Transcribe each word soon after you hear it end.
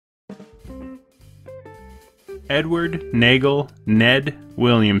Edward Nagel Ned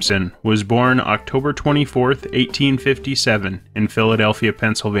Williamson was born October 24, 1857, in Philadelphia,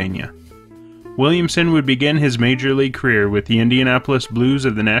 Pennsylvania. Williamson would begin his major league career with the Indianapolis Blues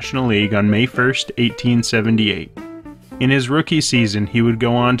of the National League on May 1, 1878. In his rookie season, he would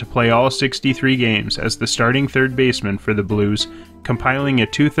go on to play all 63 games as the starting third baseman for the Blues, compiling a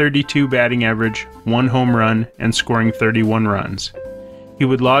 .232 batting average, 1 home run, and scoring 31 runs. He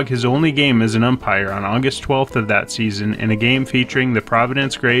would log his only game as an umpire on August 12th of that season in a game featuring the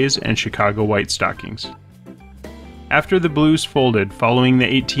Providence Grays and Chicago White Stockings. After the Blues folded following the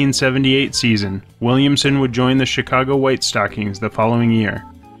 1878 season, Williamson would join the Chicago White Stockings the following year.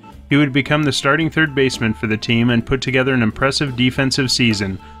 He would become the starting third baseman for the team and put together an impressive defensive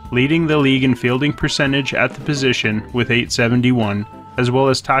season, leading the league in fielding percentage at the position with .871, as well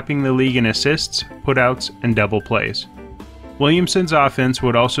as topping the league in assists, putouts, and double plays. Williamson's offense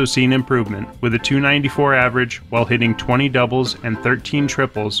would also see an improvement, with a .294 average while hitting 20 doubles and 13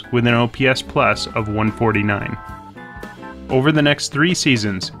 triples with an OPS plus of 149. Over the next 3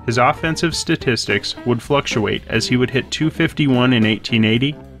 seasons, his offensive statistics would fluctuate as he would hit .251 in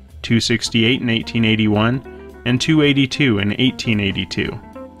 1880, .268 in 1881, and .282 in 1882.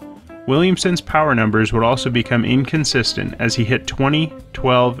 Williamson's power numbers would also become inconsistent as he hit 20,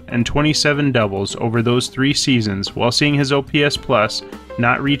 12, and 27 doubles over those 3 seasons while seeing his OPS plus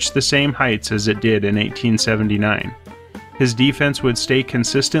not reach the same heights as it did in 1879. His defense would stay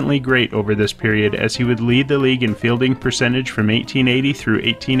consistently great over this period as he would lead the league in fielding percentage from 1880 through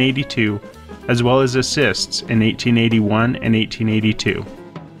 1882, as well as assists in 1881 and 1882.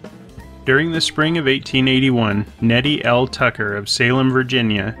 During the spring of 1881, Nettie L. Tucker of Salem,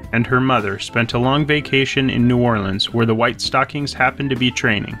 Virginia, and her mother spent a long vacation in New Orleans where the White Stockings happened to be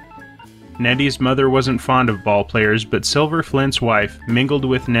training. Nettie's mother wasn't fond of ball players, but Silver Flint's wife mingled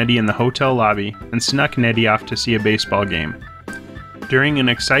with Nettie in the hotel lobby and snuck Nettie off to see a baseball game. During an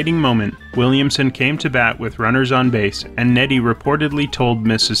exciting moment, Williamson came to bat with runners on base, and Nettie reportedly told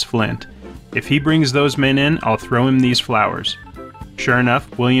Mrs. Flint, "If he brings those men in, I'll throw him these flowers." Sure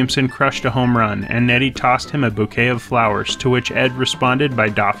enough, Williamson crushed a home run, and Nettie tossed him a bouquet of flowers, to which Ed responded by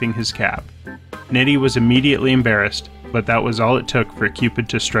doffing his cap. Nettie was immediately embarrassed, but that was all it took for Cupid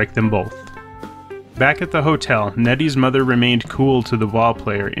to strike them both. Back at the hotel, Nettie's mother remained cool to the ball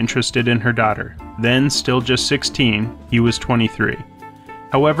player interested in her daughter. Then, still just 16, he was 23.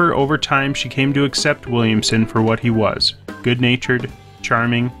 However, over time she came to accept Williamson for what he was, good-natured,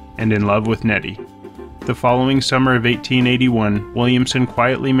 charming, and in love with Nettie. The following summer of 1881, Williamson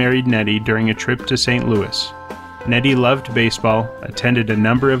quietly married Nettie during a trip to St. Louis. Nettie loved baseball, attended a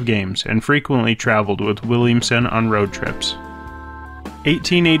number of games, and frequently traveled with Williamson on road trips.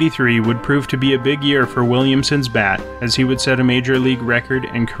 1883 would prove to be a big year for Williamson's bat, as he would set a major league record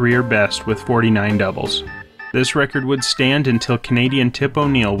and career best with 49 doubles. This record would stand until Canadian Tip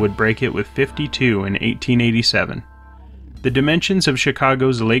O'Neill would break it with 52 in 1887. The dimensions of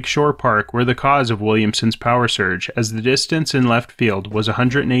Chicago's Lakeshore Park were the cause of Williamson's power surge, as the distance in left field was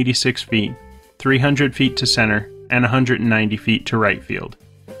 186 feet, 300 feet to center, and 190 feet to right field.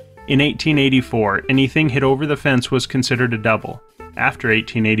 In 1884, anything hit over the fence was considered a double. After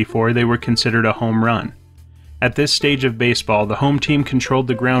 1884, they were considered a home run. At this stage of baseball, the home team controlled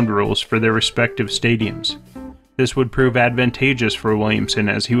the ground rules for their respective stadiums. This would prove advantageous for Williamson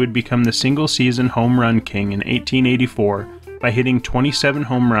as he would become the single-season home run king in 1884 by hitting 27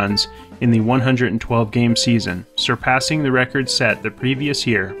 home runs in the 112-game season, surpassing the record set the previous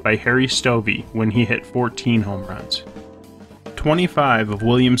year by Harry Stovey when he hit 14 home runs. 25 of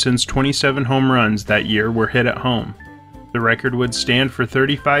Williamson's 27 home runs that year were hit at home. The record would stand for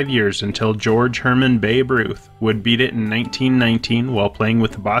 35 years until George Herman Babe Ruth would beat it in 1919 while playing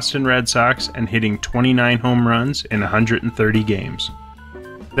with the Boston Red Sox and hitting 29 home runs in 130 games.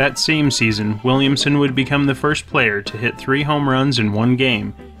 That same season, Williamson would become the first player to hit 3 home runs in one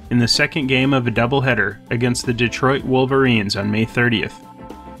game in the second game of a doubleheader against the Detroit Wolverines on May 30th.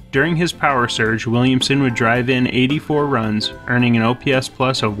 During his power surge, Williamson would drive in 84 runs, earning an OPS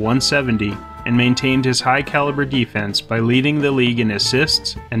plus of 170, and maintained his high-caliber defense by leading the league in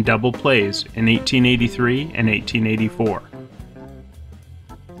assists and double plays in 1883 and 1884.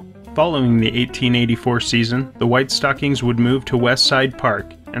 Following the 1884 season, the White Stockings would move to West Side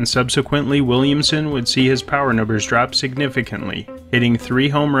Park, and subsequently Williamson would see his power numbers drop significantly, hitting 3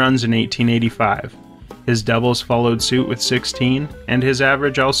 home runs in 1885. His doubles followed suit with 16, and his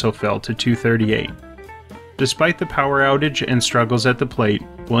average also fell to .238. Despite the power outage and struggles at the plate,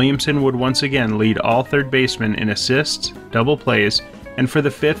 Williamson would once again lead all third basemen in assists, double plays, and for the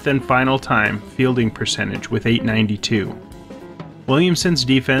 5th and final time, fielding percentage with .892. Williamson's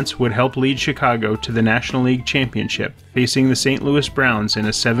defense would help lead Chicago to the National League Championship, facing the St. Louis Browns in a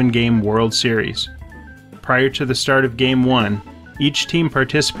 7-game World Series. Prior to the start of Game 1, each team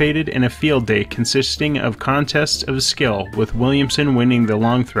participated in a field day consisting of contests of skill, with Williamson winning the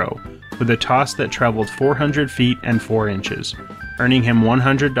long throw, with a toss that traveled 400 feet and 4 inches, earning him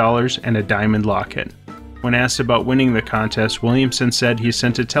 $100 and a diamond locket. When asked about winning the contest, Williamson said he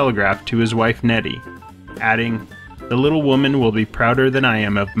sent a telegraph to his wife Nettie, adding, "The little woman will be prouder than I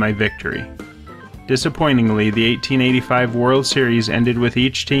am of my victory." Disappointingly, the 1885 World Series ended with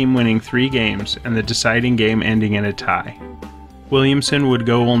each team winning 3 games and the deciding game ending in a tie. Williamson would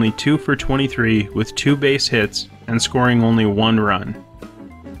go only 2 for 23 with 2 base hits and scoring only 1 run.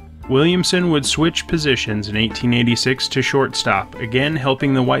 Williamson would switch positions in 1886 to shortstop, again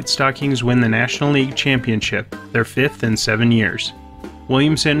helping the White Stockings win the National League Championship, their 5th in 7 years.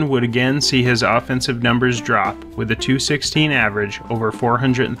 Williamson would again see his offensive numbers drop, with a .216 average over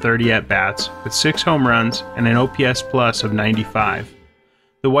 430 at-bats, with 6 home runs and an OPS plus of 95.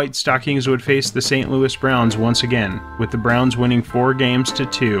 The White Stockings would face the St. Louis Browns once again, with the Browns winning 4 games to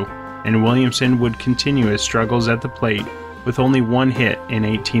 2, and Williamson would continue his struggles at the plate, with only 1 hit in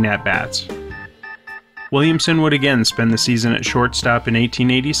 18 at-bats. Williamson would again spend the season at shortstop in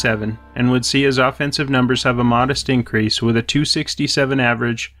 1887, and would see his offensive numbers have a modest increase, with a .267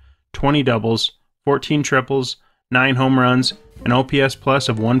 average, 20 doubles, 14 triples, 9 home runs, an OPS plus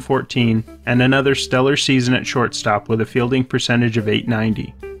of 114, and another stellar season at shortstop with a fielding percentage of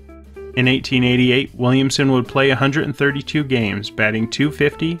 .890. In 1888, Williamson would play 132 games, batting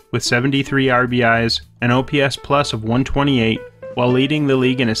 .250 with 73 RBIs, an OPS plus of 128, while leading the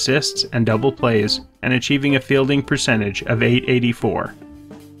league in assists and double plays, and achieving a fielding percentage of .884.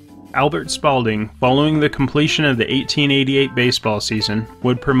 Albert Spalding, following the completion of the 1888 baseball season,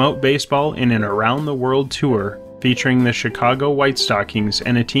 would promote baseball in an around-the-world tour featuring the Chicago White Stockings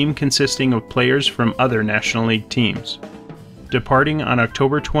and a team consisting of players from other National League teams. Departing on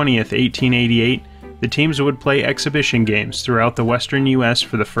October 20th, 1888, the teams would play exhibition games throughout the western U.S.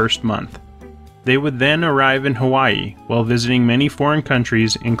 for the first month. They would then arrive in Hawaii while visiting many foreign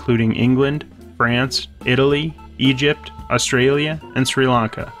countries including England, France, Italy, Egypt, Australia, and Sri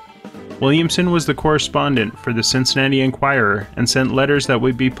Lanka. Williamson was the correspondent for the Cincinnati Enquirer and sent letters that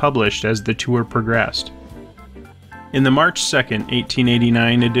would be published as the tour progressed. In the March 2,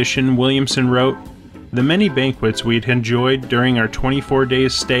 1889 edition, Williamson wrote, "The many banquets we had enjoyed during our 24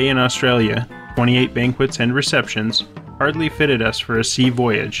 days' stay in Australia, 28 banquets and receptions, hardly fitted us for a sea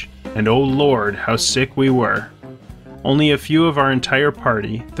voyage, and oh Lord, how sick we were. Only a few of our entire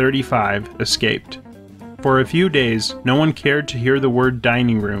party, 35, escaped. For a few days, no one cared to hear the word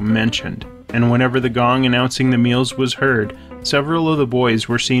dining room mentioned, and whenever the gong announcing the meals was heard, several of the boys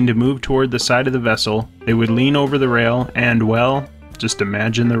were seen to move toward the side of the vessel. They would lean over the rail and, well, just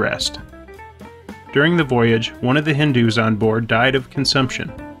imagine the rest." During the voyage, one of the Hindus on board died of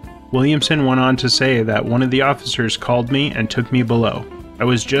consumption. Williamson went on to say that one of the officers called me and took me below. I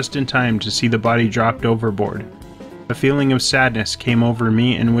was just in time to see the body dropped overboard. A feeling of sadness came over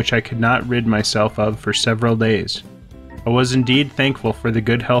me in which I could not rid myself of for several days. I was indeed thankful for the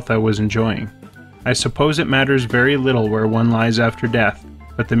good health I was enjoying. I suppose it matters very little where one lies after death,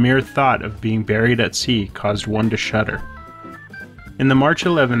 but the mere thought of being buried at sea caused one to shudder. In the March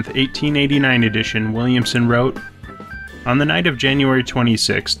 11, 1889 edition, Williamson wrote, "On the night of January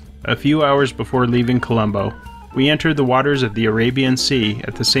 26th, a few hours before leaving Colombo, we entered the waters of the Arabian Sea,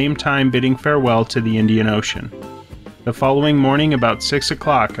 at the same time bidding farewell to the Indian Ocean. The following morning about 6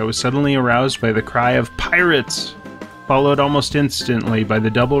 o'clock I was suddenly aroused by the cry of 'Pirates!' followed almost instantly by the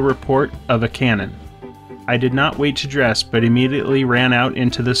double report of a cannon. I did not wait to dress, but immediately ran out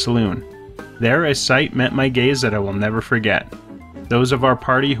into the saloon. There a sight met my gaze that I will never forget. Those of our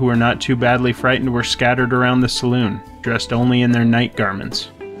party who were not too badly frightened were scattered around the saloon, dressed only in their night garments.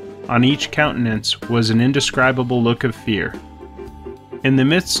 On each countenance was an indescribable look of fear. In the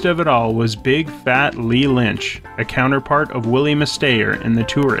midst of it all was big, fat Lee Lynch, a counterpart of Willie Mastayer in The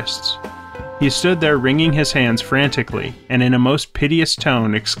Tourists. He stood there wringing his hands frantically, and in a most piteous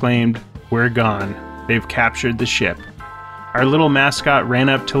tone exclaimed, 'We're gone. They've captured the ship.' Our little mascot ran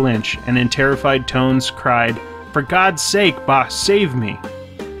up to Lynch, and in terrified tones cried, 'For God's sake, boss, save me!'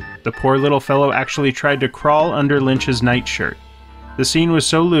 The poor little fellow actually tried to crawl under Lynch's nightshirt. The scene was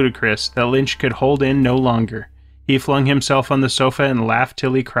so ludicrous that Lynch could hold in no longer. He flung himself on the sofa and laughed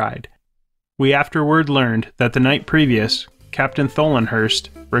till he cried. We afterward learned that the night previous, Captain Tholenhurst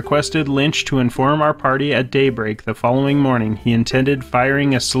requested Lynch to inform our party at daybreak the following morning he intended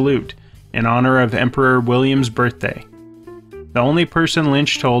firing a salute in honor of Emperor William's birthday. The only person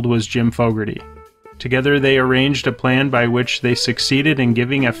Lynch told was Jim Fogarty. Together they arranged a plan by which they succeeded in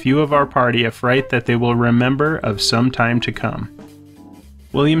giving a few of our party a fright that they will remember of some time to come.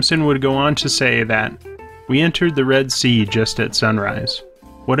 Williamson would go on to say that, "We entered the Red Sea just at sunrise.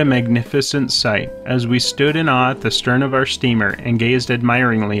 What a magnificent sight, as we stood in awe at the stern of our steamer and gazed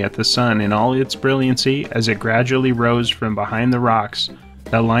admiringly at the sun in all its brilliancy as it gradually rose from behind the rocks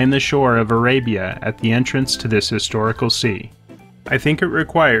that line the shore of Arabia at the entrance to this historical sea. I think it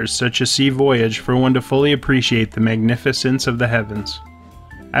requires such a sea voyage for one to fully appreciate the magnificence of the heavens.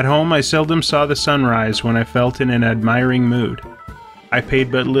 At home I seldom saw the sunrise when I felt in an admiring mood. I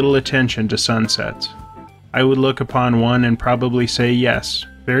paid but little attention to sunsets. I would look upon one and probably say yes,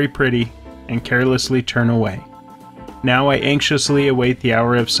 very pretty, and carelessly turn away. Now I anxiously await the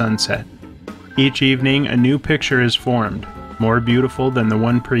hour of sunset. Each evening a new picture is formed, more beautiful than the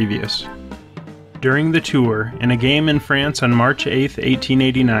one previous." During the tour, in a game in France on March 8,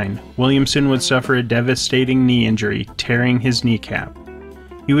 1889, Williamson would suffer a devastating knee injury, tearing his kneecap.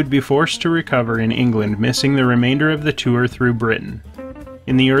 He would be forced to recover in England, missing the remainder of the tour through Britain.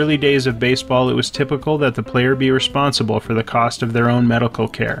 In the early days of baseball, it was typical that the player be responsible for the cost of their own medical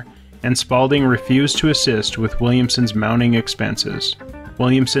care, and Spalding refused to assist with Williamson's mounting expenses.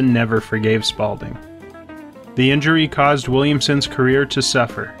 Williamson never forgave Spalding. The injury caused Williamson's career to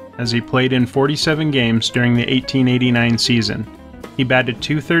suffer, as he played in 47 games during the 1889 season. He batted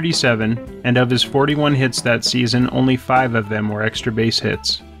 .237, and of his 41 hits that season, only 5 of them were extra base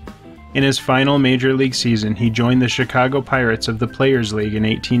hits. In his final major league season, he joined the Chicago Pirates of the Players League in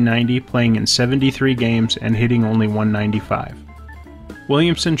 1890, playing in 73 games and hitting only .195.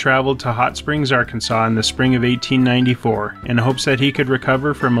 Williamson traveled to Hot Springs, Arkansas in the spring of 1894 in hopes that he could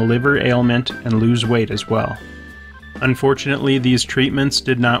recover from a liver ailment and lose weight as well. Unfortunately, these treatments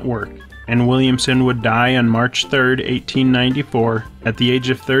did not work, and Williamson would die on March 3, 1894, at the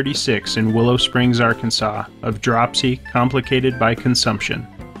age of 36 in Willow Springs, Arkansas, of dropsy complicated by consumption.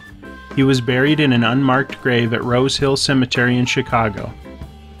 He was buried in an unmarked grave at Rose Hill Cemetery in Chicago.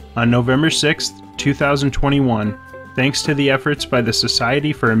 On November 6, 2021, thanks to the efforts by the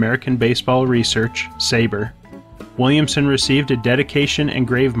Society for American Baseball Research, SABR, Williamson received a dedication and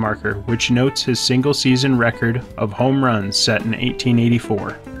grave marker which notes his single-season record of home runs set in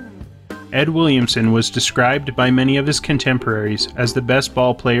 1884. Ed Williamson was described by many of his contemporaries as the best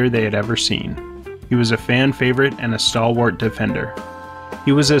ball player they had ever seen. He was a fan favorite and a stalwart defender.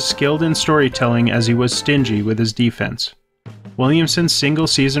 He was as skilled in storytelling as he was stingy with his defense. Williamson's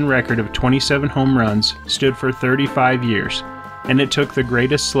single-season record of 27 home runs stood for 35 years, and it took the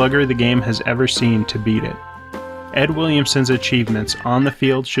greatest slugger the game has ever seen to beat it. Ed Williamson's achievements on the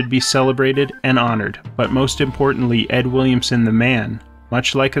field should be celebrated and honored, but most importantly, Ed Williamson the man,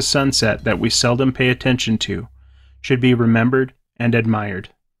 much like a sunset that we seldom pay attention to, should be remembered and admired.